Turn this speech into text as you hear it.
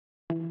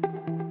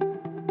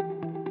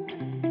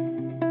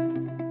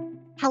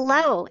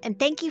Hello, and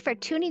thank you for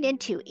tuning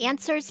into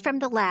Answers from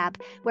the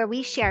Lab, where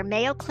we share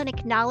Mayo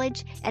Clinic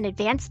knowledge and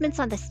advancements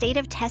on the state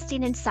of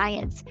testing and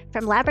science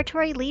from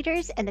laboratory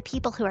leaders and the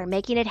people who are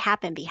making it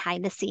happen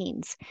behind the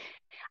scenes.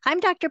 I'm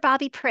Dr.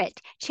 Bobby Pritt,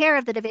 chair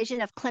of the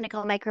Division of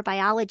Clinical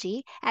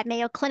Microbiology at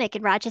Mayo Clinic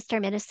in Rochester,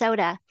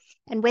 Minnesota.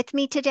 And with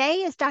me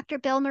today is Dr.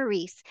 Bill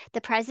Morice, the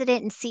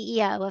president and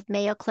CEO of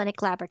Mayo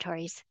Clinic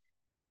Laboratories.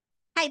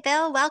 Hi,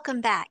 Bill.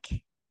 Welcome back.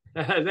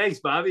 Thanks,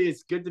 Bobby.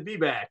 It's good to be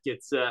back.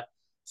 It's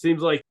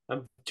seems like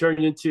I'm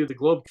turning into the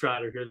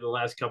globetrotter here the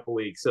last couple of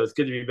weeks, so it's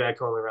good to be back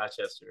home in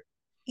Rochester.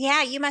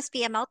 Yeah, you must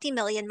be a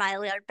multi-million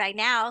miler by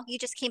now. You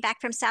just came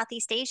back from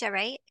Southeast Asia,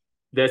 right?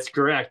 That's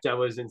correct. I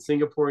was in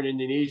Singapore and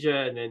Indonesia,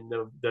 and then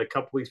the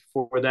couple weeks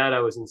before that, I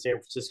was in San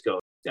Francisco.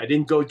 I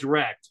didn't go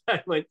direct.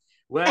 I went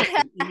west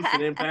and east,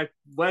 and then back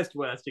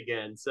west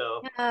again.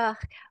 So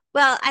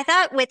well, I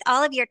thought with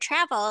all of your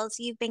travels,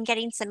 you've been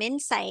getting some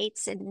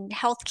insights in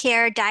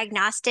healthcare,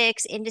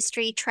 diagnostics,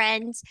 industry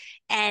trends,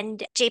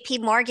 and JP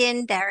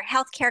Morgan, their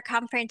healthcare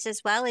conference, as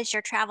well as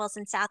your travels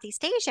in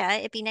Southeast Asia.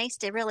 It'd be nice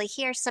to really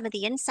hear some of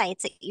the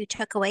insights that you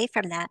took away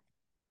from that.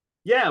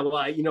 yeah, well,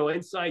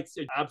 insights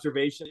and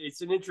observation.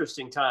 It's an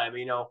interesting time.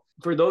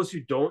 For those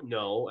who don't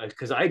know,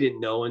 because I didn't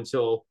know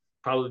until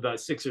probably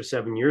about 6 or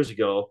 7 years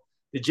ago,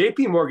 the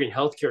JP Morgan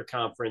Healthcare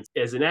Conference,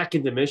 as an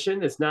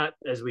academician, it's not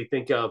as we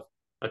think of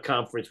a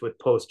conference with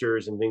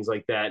posters and things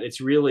like that.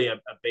 It's really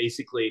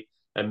basically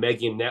a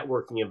mega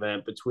networking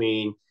event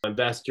between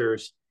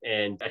investors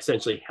and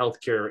essentially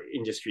healthcare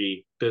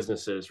industry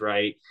businesses,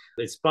 right?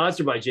 It's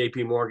sponsored by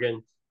JP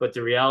Morgan, but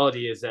the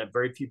reality is that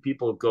very few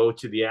people go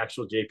to the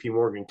actual JP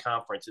Morgan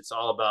conference. It's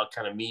all about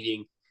kind of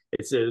meeting.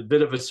 It's a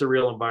bit of a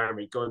surreal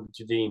environment, going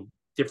to the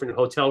different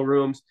hotel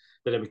rooms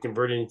that have been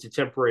converted into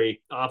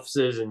temporary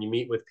offices, and you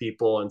meet with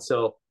people. And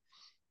so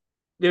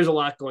there's a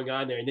lot going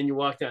on there. And then you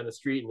walk down the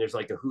street and there's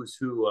like a who's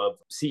who of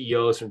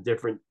CEOs from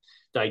different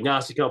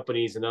diagnostic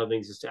companies and other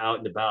things just out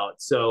and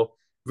about. So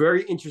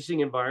very interesting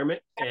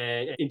environment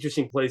and an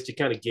interesting place to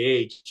kind of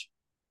gauge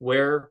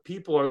where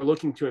people are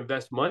looking to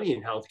invest money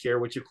in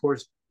healthcare, which of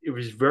course it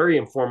was very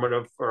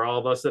informative for all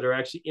of us that are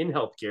actually in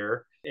healthcare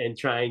and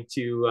trying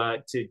to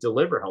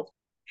deliver health.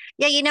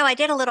 Yeah, I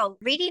did a little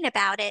reading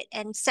about it.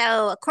 And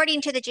so,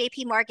 according to the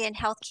JP Morgan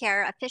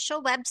Healthcare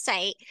official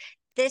website,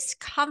 this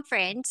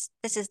conference,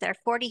 this is their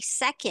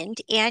 42nd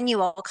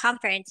annual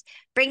conference,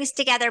 brings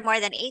together more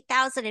than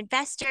 8,000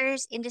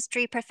 investors,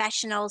 industry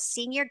professionals,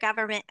 senior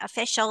government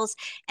officials,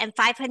 and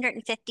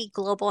 550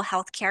 global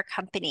healthcare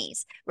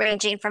companies,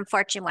 ranging from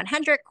Fortune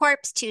 100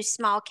 corps to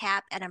small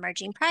cap and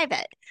emerging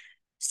private.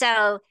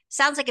 So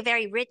sounds like a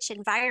very rich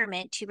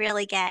environment to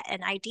really get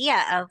an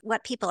idea of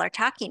what people are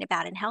talking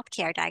about in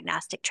healthcare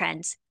diagnostic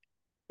trends.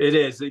 It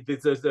is.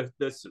 There's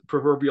this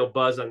proverbial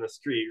buzz on the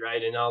street,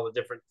 right? And all the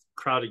different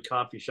crowded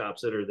coffee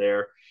shops that are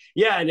there.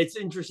 Yeah, and it's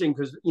interesting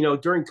because,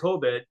 during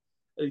COVID,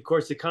 of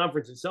course, the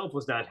conference itself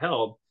was not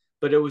held,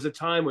 but it was a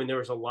time when there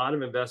was a lot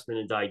of investment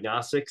in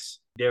diagnostics.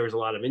 There was a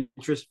lot of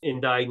interest in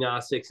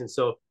diagnostics. And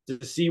so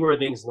to see where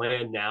things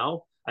land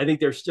now, I think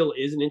there still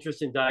is an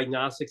interest in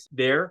diagnostics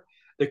there.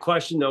 The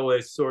question, though,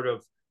 is sort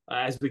of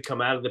as we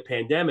come out of the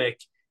pandemic,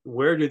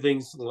 where do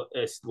things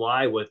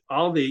lie with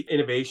all the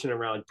innovation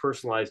around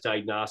personalized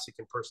diagnostic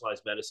and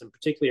personalized medicine,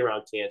 particularly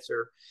around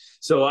cancer?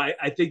 So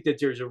I think that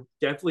there's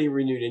definitely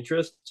renewed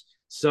interest.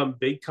 Some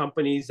big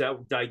companies,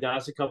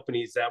 diagnostic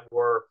companies that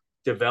were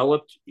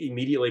developed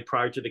immediately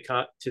prior to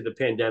the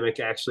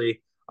pandemic,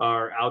 actually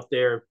are out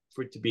there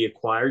to be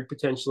acquired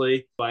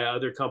potentially by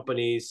other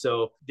companies.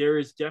 So there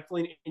is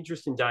definitely an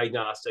interest in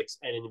diagnostics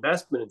and an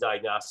investment in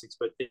diagnostics,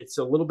 but it's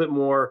a little bit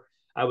more,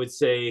 I would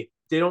say,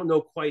 they don't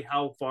know quite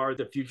how far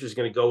the future is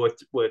going to go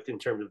with in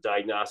terms of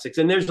diagnostics.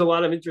 And there's a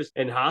lot of interest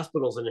in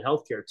hospitals and in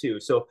healthcare too.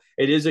 So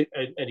it is a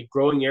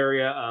growing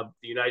area of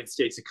the United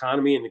States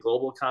economy and the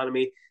global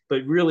economy.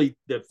 But really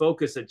the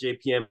focus at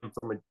JPM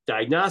from a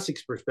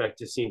diagnostics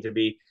perspective seemed to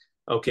be,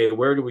 okay,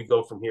 where do we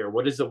go from here?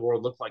 What does the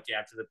world look like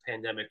after the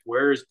pandemic?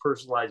 Where is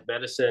personalized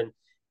medicine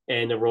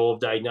and the role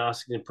of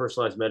diagnostics in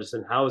personalized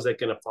medicine? How is that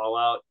going to fall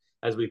out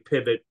as we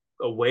pivot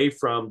away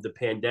from the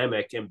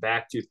pandemic and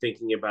back to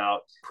thinking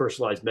about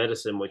personalized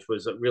medicine, which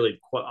was really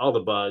all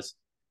the buzz,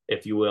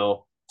 if you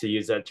will, to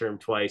use that term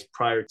twice,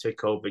 prior to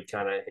COVID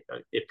kind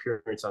of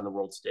appearance on the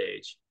world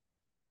stage.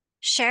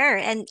 Sure.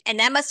 And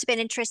that must have been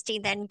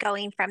interesting then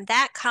going from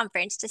that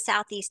conference to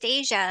Southeast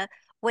Asia,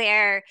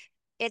 where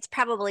it's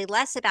probably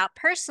less about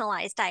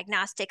personalized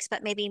diagnostics,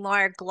 but maybe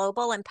more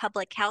global and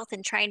public health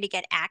and trying to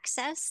get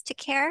access to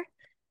care.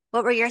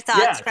 What were your thoughts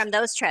Yes. from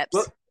those trips?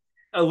 Well,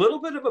 a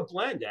little bit of a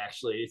blend,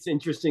 actually. It's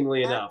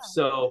interestingly enough. Oh.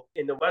 So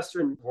in the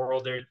Western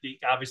world,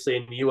 obviously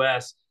in the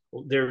U.S.,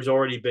 there's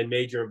already been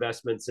major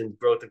investments in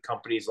growth of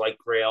companies like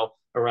Grail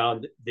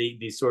around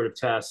these sort of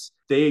tests.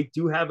 They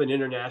do have an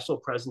international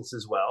presence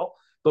as well.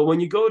 But when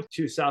you go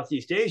to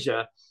Southeast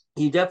Asia,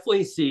 you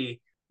definitely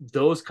see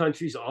those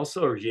countries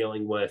also are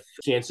dealing with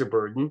cancer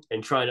burden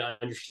and trying to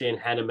understand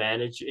how to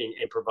manage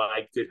and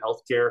provide good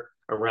healthcare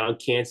around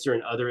cancer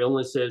and other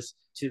illnesses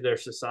to their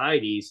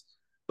societies.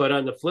 But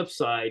on the flip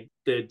side,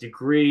 the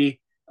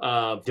degree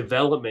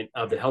development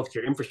of the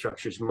healthcare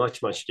infrastructure is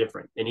much, much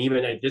different. And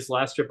even at this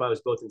last trip, I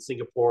was both in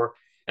Singapore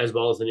as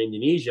well as in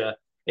Indonesia.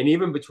 And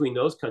even between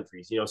those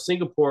countries,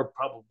 Singapore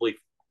probably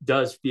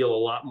does feel a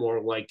lot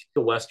more like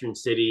the Western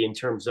city in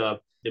terms of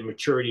the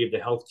maturity of the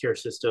healthcare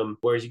system.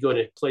 Whereas you go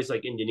to a place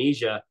like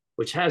Indonesia,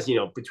 which has,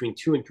 between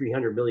 2 and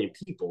 300 million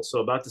people, so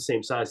about the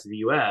same size as the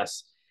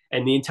US,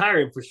 and the entire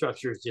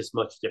infrastructure is just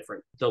much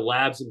different. The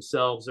labs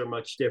themselves are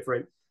much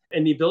different.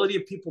 And the ability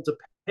of people to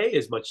pay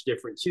is much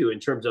different too, in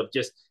terms of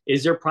just,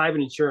 is there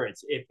private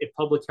insurance? If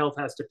public health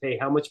has to pay,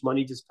 how much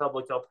money does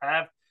public health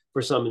have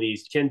for some of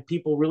these? Can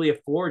people really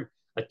afford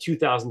a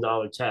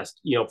 $2,000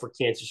 test, for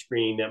cancer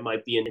screening that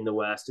might be in the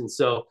West? And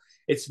so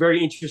it's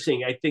very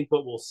interesting. I think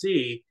what we'll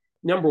see,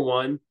 number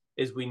one,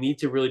 is we need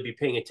to really be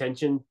paying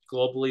attention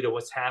globally to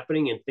what's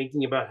happening and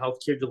thinking about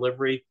healthcare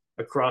delivery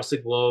across the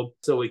globe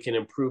so we can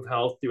improve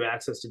health through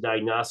access to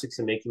diagnostics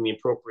and making the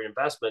appropriate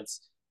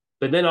investments.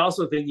 But then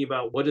also thinking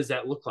about, what does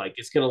that look like?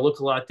 It's going to look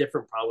a lot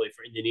different probably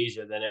for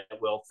Indonesia than it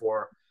will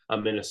for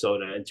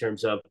Minnesota, in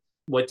terms of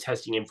what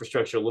testing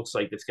infrastructure looks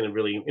like that's going to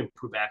really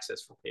improve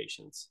access for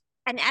patients.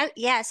 And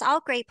yes, all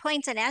great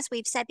points. And as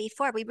we've said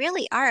before, we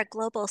really are a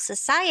global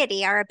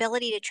society. Our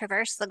ability to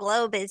traverse the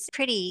globe is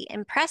pretty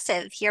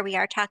impressive. Here we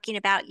are talking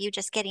about you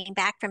just getting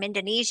back from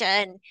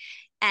Indonesia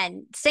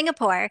and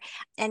Singapore,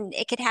 and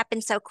it could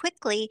happen so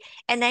quickly.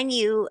 And then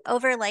you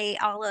overlay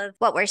all of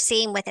what we're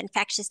seeing with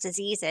infectious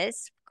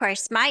diseases, of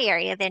course, my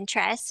area of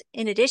interest,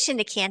 in addition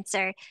to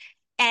cancer,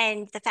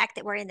 and the fact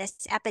that we're in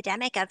this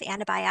epidemic of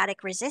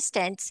antibiotic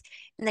resistance.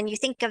 And then you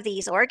think of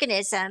these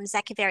organisms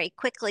that can very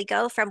quickly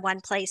go from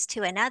one place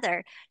to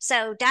another.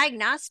 So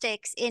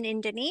diagnostics in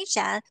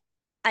Indonesia,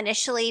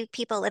 initially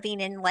people living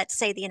in, let's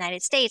say, the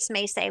United States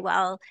may say,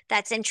 well,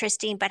 that's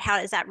interesting, but how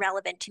is that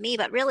relevant to me?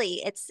 But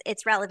really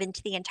it's relevant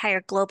to the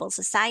entire global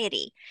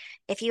society.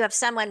 If you have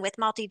someone with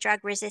multi-drug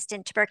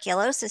resistant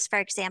tuberculosis, for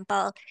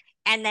example,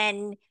 and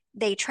then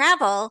they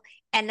travel,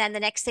 and then the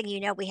next thing you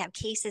know, we have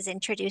cases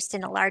introduced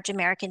in a large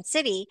American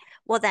city,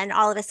 well, then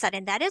all of a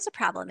sudden that is a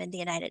problem in the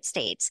United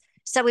States.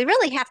 So we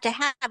really have to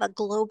have a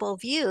global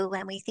view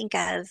when we think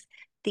of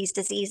these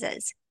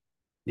diseases.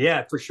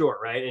 Yeah, for sure.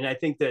 Right. And I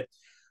think that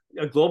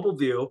a global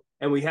view,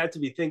 and we have to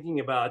be thinking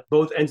about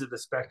both ends of the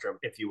spectrum,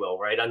 if you will,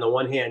 right? On the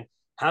one hand,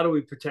 how do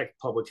we protect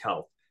public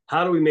health?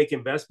 How do we make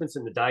investments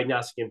in the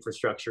diagnostic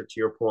infrastructure, to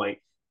your point,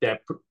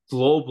 that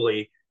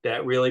globally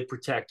that really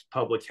protect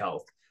public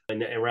health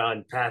and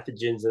around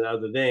pathogens and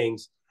other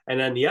things? And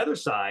on the other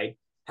side,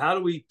 how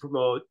do we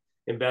promote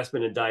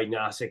investment in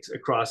diagnostics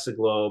across the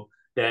globe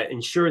that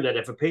ensure that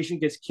if a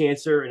patient gets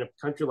cancer in a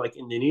country like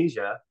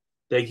Indonesia,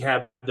 they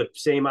have the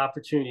same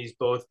opportunities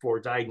both for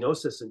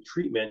diagnosis and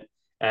treatment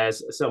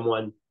as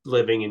someone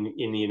living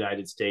in the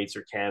United States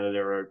or Canada,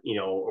 or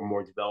or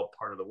more developed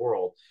part of the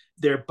world.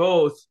 They're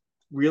both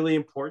really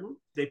important.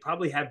 They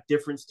probably have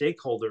different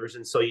stakeholders,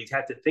 and so you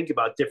have to think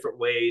about different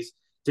ways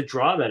to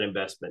draw that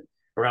investment.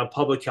 Around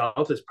public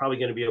health, it's probably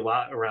going to be a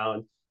lot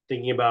around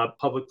thinking about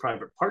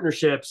public-private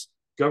partnerships,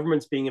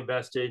 governments being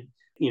invested,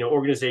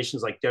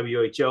 organizations like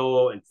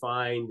WHO and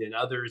FIND and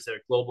others that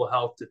are global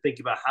health, to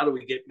think about how do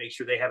we make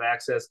sure they have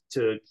access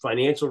to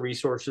financial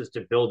resources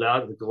to build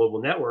out the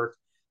global network.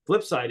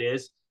 Flip side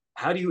is,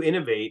 how do you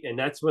innovate? And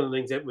that's one of the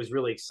things that was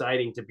really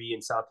exciting to be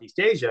in Southeast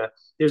Asia.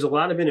 There's a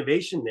lot of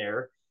innovation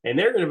there, and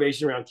their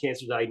innovation around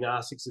cancer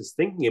diagnostics is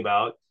thinking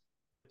about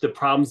the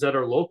problems that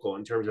are local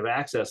in terms of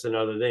access and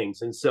other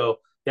things. And so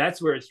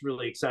that's where it's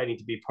really exciting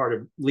to be part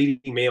of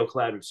leading Mayo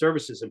Collaborative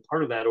Services and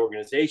part of that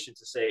organization,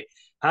 to say,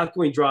 how can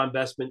we draw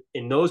investment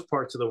in those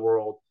parts of the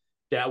world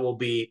that will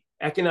be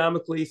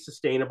economically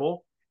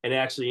sustainable and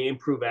actually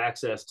improve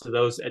access to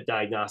those at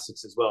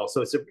diagnostics as well.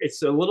 So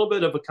it's a little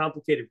bit of a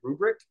complicated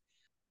rubric.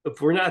 If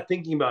we're not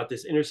thinking about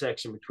this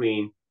intersection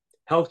between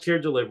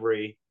healthcare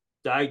delivery,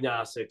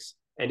 diagnostics,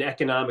 and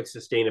economic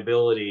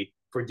sustainability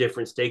for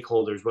different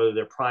stakeholders, whether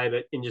they're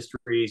private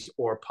industries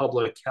or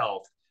public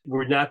health,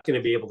 we're not going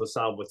to be able to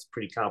solve what's a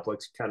pretty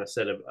complex kind of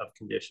set of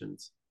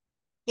conditions.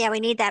 Yeah, we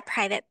need that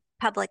private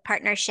public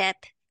partnership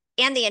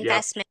and the Yep.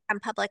 investment from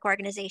public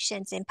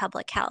organizations in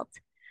public health.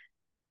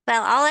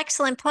 Well, all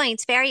excellent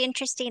points. Very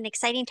interesting,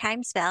 exciting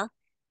times, Bill.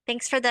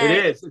 Thanks for It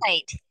the is.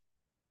 insight.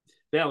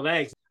 Yeah,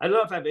 thanks. I don't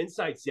know if I have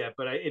insights yet,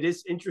 but it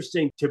is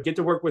interesting to get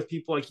to work with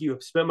people like you.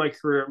 I've spent my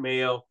career at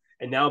Mayo,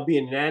 and now be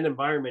in that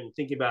environment and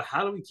thinking about,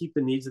 how do we keep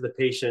the needs of the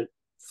patient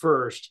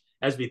first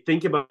as we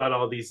think about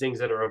all these things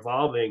that are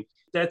evolving.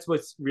 That's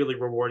what's really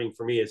rewarding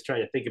for me, is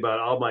trying to think about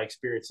all my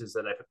experiences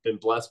that I've been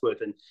blessed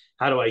with, and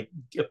how do I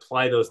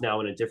apply those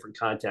now in a different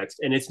context.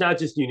 And it's not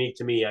just unique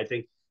to me. I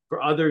think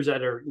for others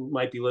that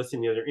might be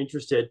listening, that are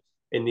interested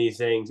in these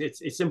things,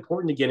 it's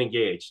important to get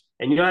engaged.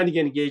 And you don't have to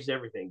get engaged in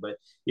everything, but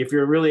if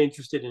you're really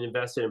interested and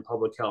invested in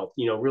public health,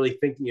 really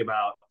thinking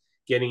about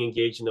getting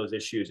engaged in those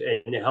issues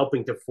and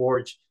helping to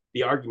forge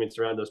the arguments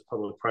around those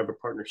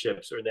public-private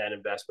partnerships or that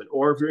investment.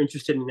 Or if you're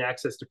interested in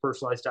access to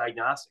personalized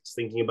diagnostics,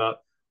 thinking about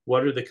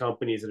what are the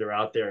companies that are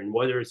out there and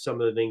what are some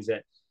of the things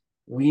that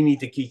we need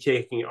to keep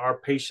taking our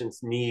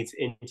patients' needs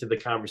into the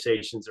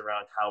conversations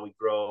around how we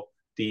grow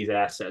these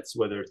assets,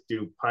 whether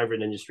through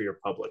private industry or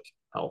public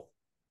health.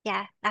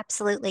 Yeah,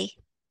 absolutely.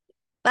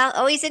 Well,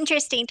 always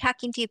interesting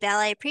talking to you, Bill.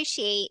 I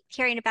appreciate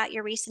hearing about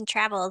your recent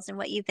travels and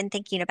what you've been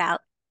thinking about.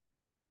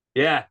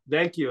 Yeah,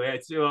 thank you.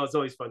 It's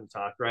always fun to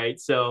talk, right?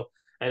 So,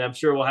 and I'm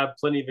sure we'll have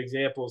plenty of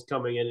examples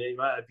coming in. It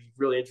might be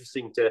really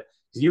interesting to,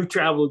 because you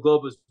travel the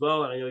globe as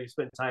well, and I know you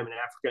spent time in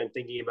Africa and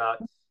thinking about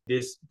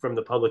this from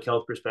the public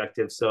health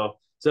perspective. So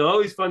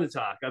always fun to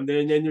talk. And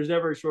there's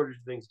never a shortage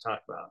of things to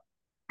talk about.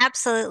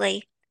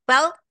 Absolutely.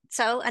 Well,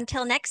 so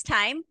until next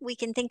time, we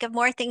can think of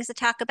more things to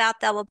talk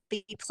about. There will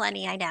be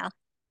plenty, I know.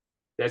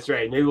 That's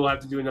right. Maybe we'll have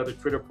to do another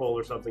Twitter poll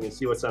or something and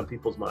see what's on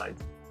people's minds.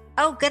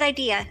 Oh, good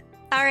idea.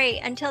 All right.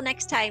 Until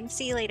next time.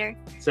 See you later.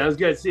 Sounds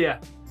good. See ya.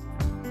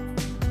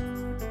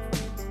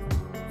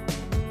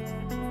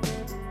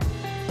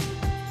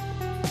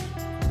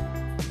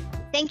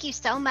 Thank you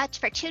so much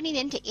for tuning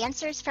in to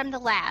Answers from the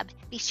Lab.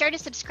 Be sure to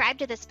subscribe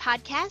to this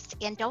podcast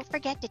and don't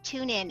forget to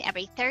tune in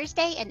every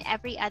Thursday and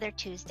every other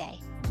Tuesday.